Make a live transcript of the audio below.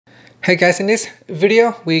Hey guys, in this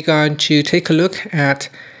video we're going to take a look at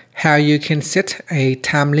how you can set a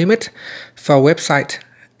time limit for website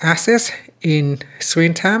access in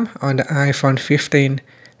screen time on the iPhone 15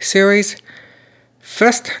 series.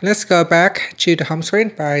 First, let's go back to the home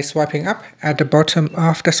screen by swiping up at the bottom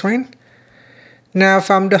of the screen. Now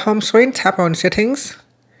from the home screen, tap on settings,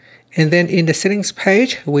 and then in the settings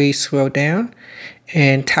page we scroll down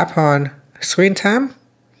and tap on screen time.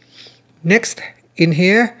 Next, in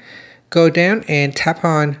here, go down and tap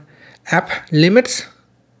on app limits,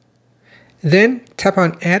 then tap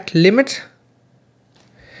on add limit.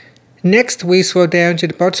 Next we scroll down to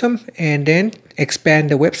the bottom and then expand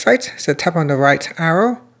the website, so tap on the right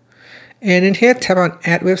arrow, and in here tap on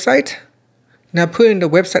add website. Now put in the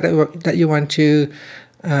website that you want to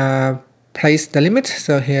place the limit,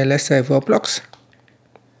 so here let's say roblox.com,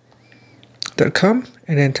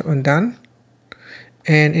 and then tap on done.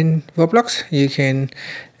 And in Roblox, you can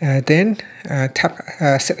then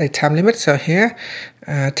set a time limit. So here,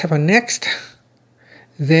 tap on next,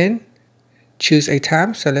 then choose a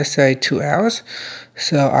time. So let's say 2 hours.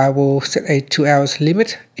 So I will set a 2 hours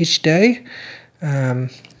limit each day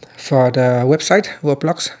for the website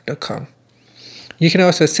roblox.com. You can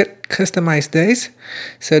also set customized days.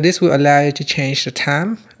 So this will allow you to change the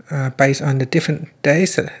time based on the different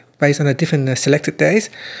days. Based on the different selected days.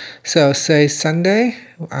 So say Sunday,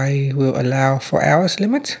 I will allow 4 hours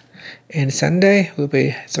limit, and Sunday will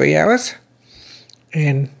be 3 hours.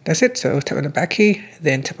 And that's it. So tap on the back key,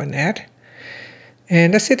 then tap on add.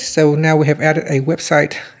 And that's it. So now we have added a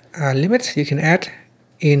website limit. You can add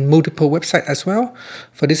in multiple websites as well.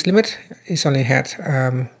 For this limit, it's only had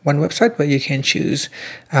one website, but you can choose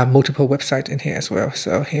multiple websites in here as well.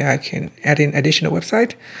 So here I can add in additional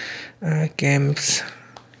website,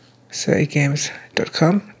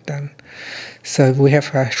 games.com, done. So we have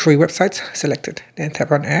 3 websites selected. Then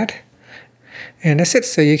tap on add, and that's it.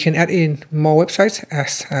 So you can add in more websites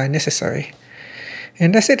as necessary.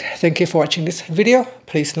 And that's it. Thank you for watching this video.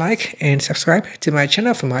 Please like and subscribe to my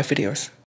channel for more videos.